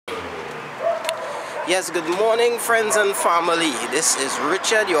Yes, good morning, friends and family. This is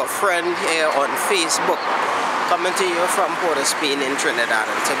Richard, your friend here on Facebook, coming to you from Port of Spain in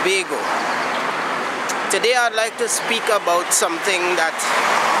Trinidad and Tobago. Today I'd like to speak about something that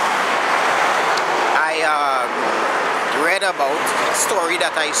I read about, a story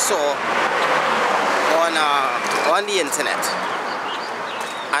that I saw on the internet.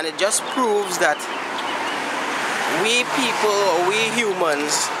 And it just proves that we people, or we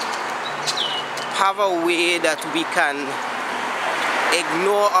humans, have a way that we can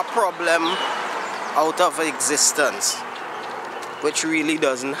ignore a problem out of existence, which really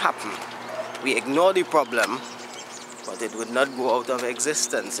doesn't happen. We ignore the problem, but it would not go out of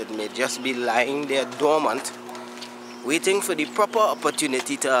existence. It may just be lying there dormant, waiting for the proper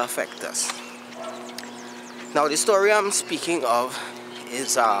opportunity to affect us. Now, the story I'm speaking of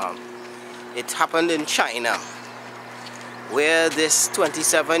is it happened in China, where this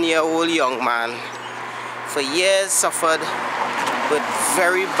 27-year-old young man for years suffered with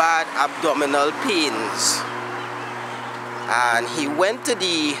very bad abdominal pains. And he went to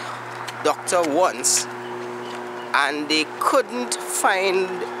the doctor once and they couldn't find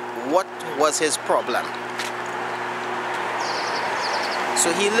what was his problem.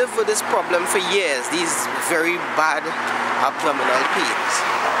 So he lived with this problem for years, these very bad abdominal pains.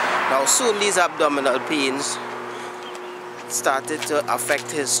 Now soon these abdominal pains started to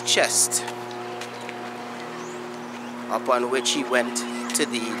affect his chest, upon which he went to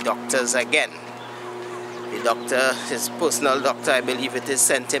the doctors again. The doctor, his personal doctor, I believe it is,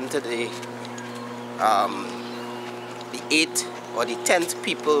 sent him to the 8th or the 10th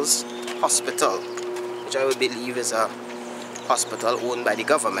People's Hospital, which I would believe is a hospital owned by the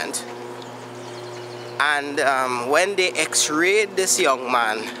government. And when they x-rayed this young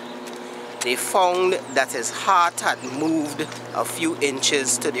man, they found that his heart had moved a few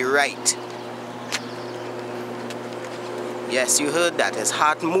inches to the right. Yes, you heard that. His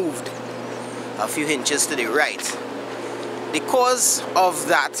heart moved a few inches to the right. The cause of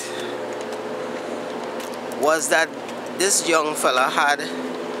that was that this young fella had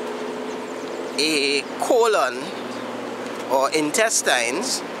a colon or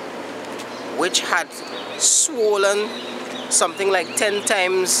intestines which had swollen something like 10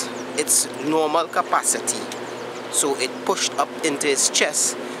 times its normal capacity. So it pushed up into his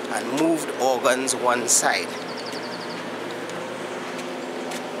chest and moved organs one side.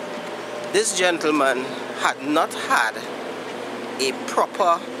 This gentleman had not had a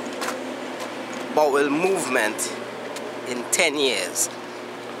proper bowel movement in 10 years.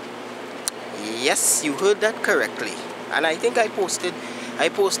 Yes, you heard that correctly. And I think I posted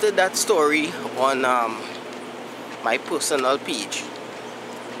that story on my personal page.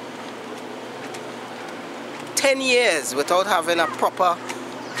 10 years without having a proper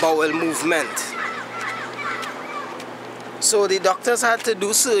bowel movement. So the doctors had to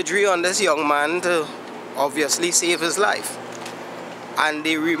do surgery on this young man to obviously save his life. And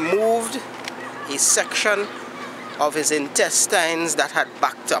they removed a section of his intestines that had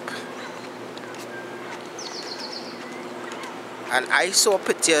backed up. And I saw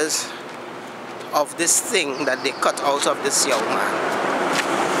pictures of this thing that they cut out of this young man.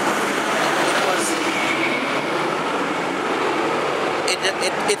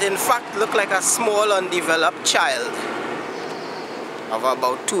 It in fact looked like a small undeveloped child of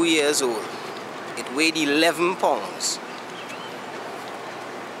about 2 years old. It weighed 11 pounds.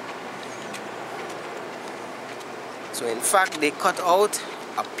 So in fact they cut out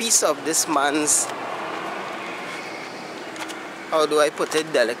a piece of this man's, how do I put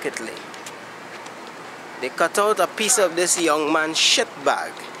it delicately? They cut out a piece of this young man's shit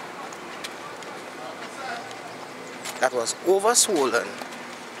bag that was over swollen,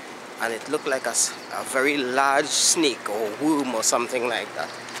 and it looked like a very large snake or worm or something like that.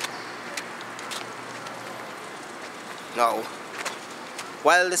 Now,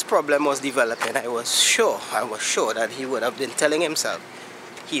 while this problem was developing, I was sure that he would have been telling himself,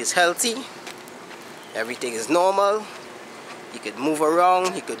 he is healthy, everything is normal, he could move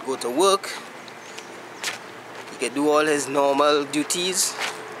around, he could go to work, he could do all his normal duties,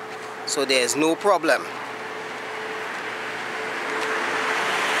 so there is no problem.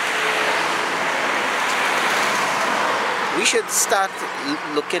 We should start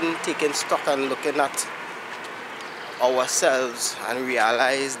taking stock and looking at ourselves and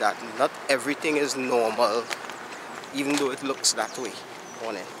realize that not everything is normal, even though it looks that way.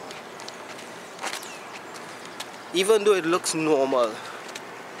 Even though it looks normal,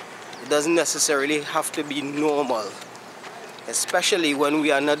 it doesn't necessarily have to be normal, especially when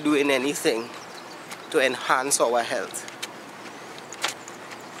we are not doing anything to enhance our health.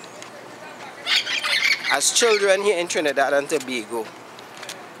 As children here in Trinidad and Tobago,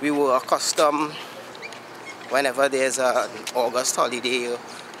 we were accustomed, whenever there's an August holiday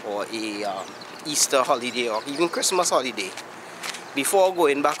or a Easter holiday or even Christmas holiday, before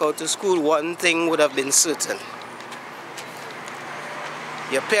going back out to school, one thing would have been certain.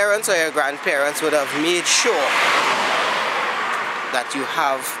 Your parents or your grandparents would have made sure that you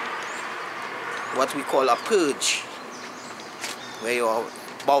have what we call a purge, where your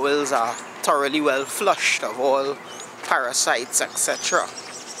bowels are thoroughly well flushed of all parasites, etc.,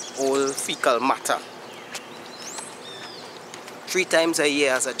 all fecal matter. 3 times a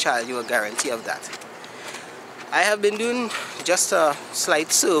year as a child, you are guaranteed of that. I have been doing just a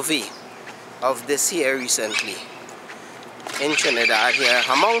slight survey of this here recently in Trinidad here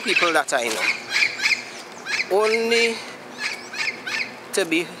among people that I know, only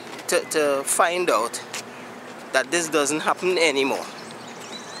to find out that this doesn't happen anymore.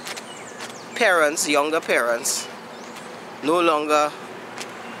 Parents, younger parents, no longer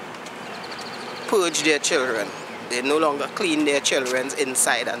purge their children. They no longer clean their children's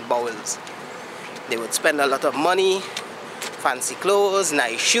inside and bowels. They would spend a lot of money, fancy clothes,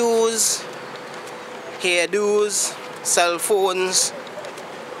 nice shoes, hairdos, cell phones,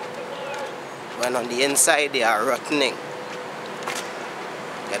 when on the inside they are rotting.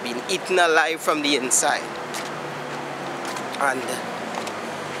 They've been eaten alive from the inside. And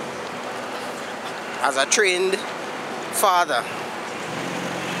as a trained father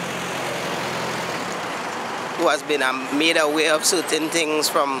who has been made aware of certain things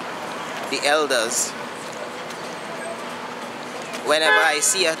from the elders, whenever I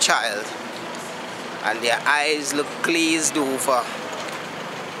see a child and their eyes look glazed over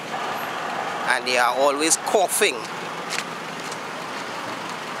and they are always coughing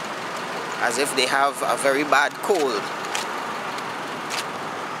as if they have a very bad cold,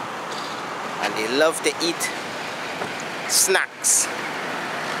 and they love to eat snacks,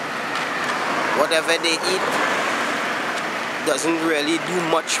 whatever they eat doesn't really do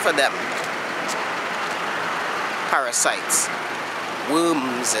much for them. Parasites,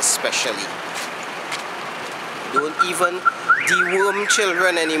 worms especially. Don't even deworm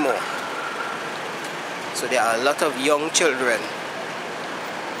children anymore. So there are a lot of young children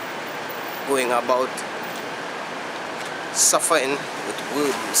going about suffering with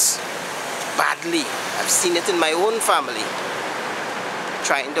worms badly. I've seen it in my own family,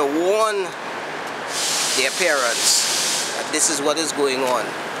 trying to warn their parents that this is what is going on,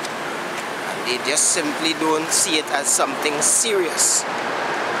 and they just simply don't see it as something serious.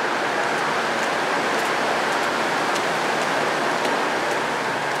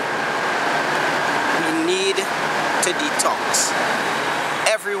 We need to detox.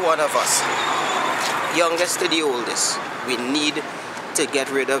 Every one of us, youngest to the oldest, we need to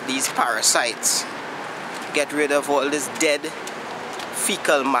get rid of these parasites, get rid of all this dead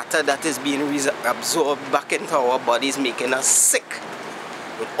fecal matter that is being absorbed back into our bodies, making us sick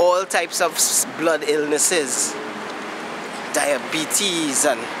with all types of blood illnesses, diabetes,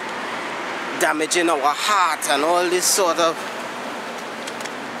 and damaging our heart, and all this sort of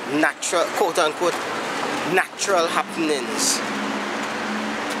natural, quote-unquote, natural happenings.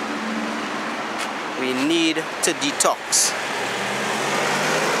 We need to detox.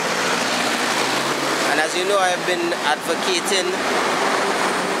 And as you know, I have been advocating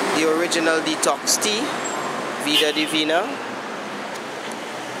the original Detoxed Tea, Te Divina,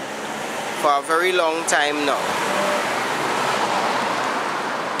 for a very long time now.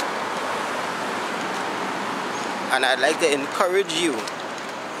 And I'd like to encourage you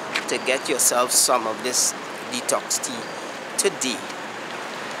to get yourself some of this Detoxed Tea today,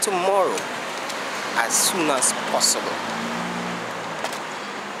 tomorrow, as soon as possible.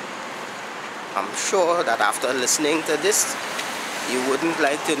 I'm sure that after listening to this, you wouldn't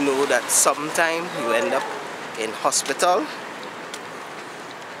like to know that sometime you end up in hospital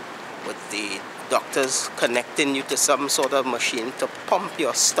with the doctors connecting you to some sort of machine to pump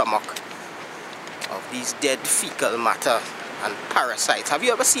your stomach of these dead fecal matter and parasites. Have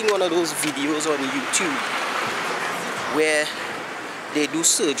you ever seen one of those videos on YouTube where they do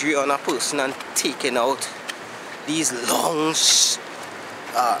surgery on a person and taking out these long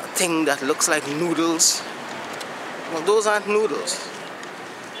thing that looks like noodles? Well, those aren't noodles.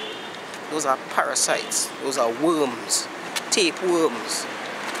 Those are parasites. Those are worms, tapeworms,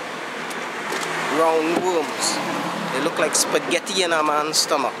 round worms. They look like spaghetti in a man's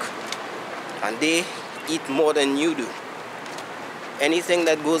stomach, and they eat more than you do. Anything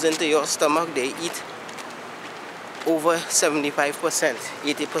that goes into your stomach, they eat over 75%,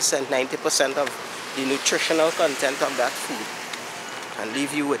 80%, 90% of the nutritional content of that food, and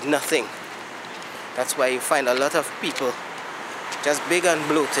leave you with nothing. That's why you find a lot of people just big and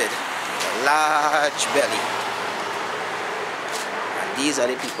bloated, with a large belly. And these are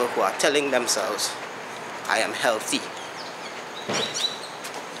the people who are telling themselves, I am healthy.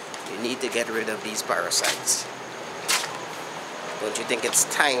 You need to get rid of these parasites. Don't you think it's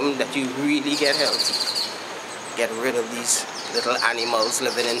time that you really get healthy? Get rid of these little animals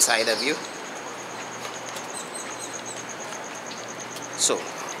living inside of you. So,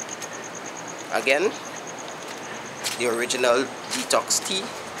 again, the original detox tea,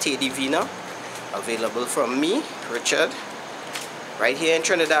 Te Divina, available from me, Richard, right here in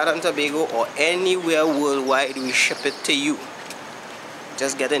Trinidad and Tobago, or anywhere worldwide. We ship it to you.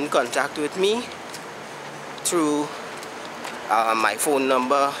 Just get in contact with me through my phone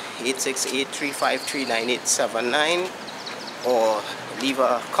number 868-353-9879, or leave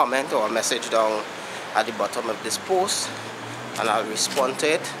a comment or a message down at the bottom of this post and I'll respond to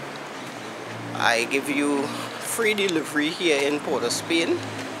it. I give you free delivery here in Port of Spain,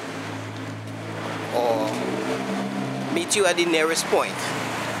 or meet you at the nearest point.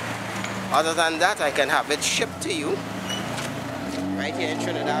 Other than that, I can have it shipped to you right here in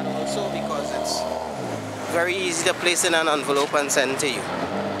Trinidad also, because it's very easy to place in an envelope and send to you.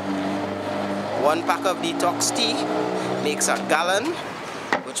 1 pack of detox tea makes a gallon,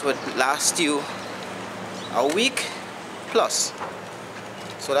 which would last you a week plus.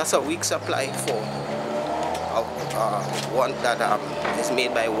 So that's a week's supply for one that is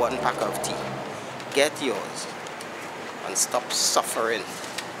made by 1 pack of tea. Get yours and stop suffering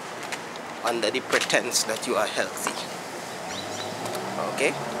under the pretense that you are healthy.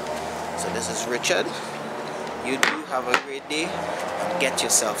 Okay? So this is Richard. You do have a great day and get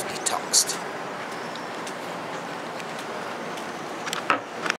yourself detoxed.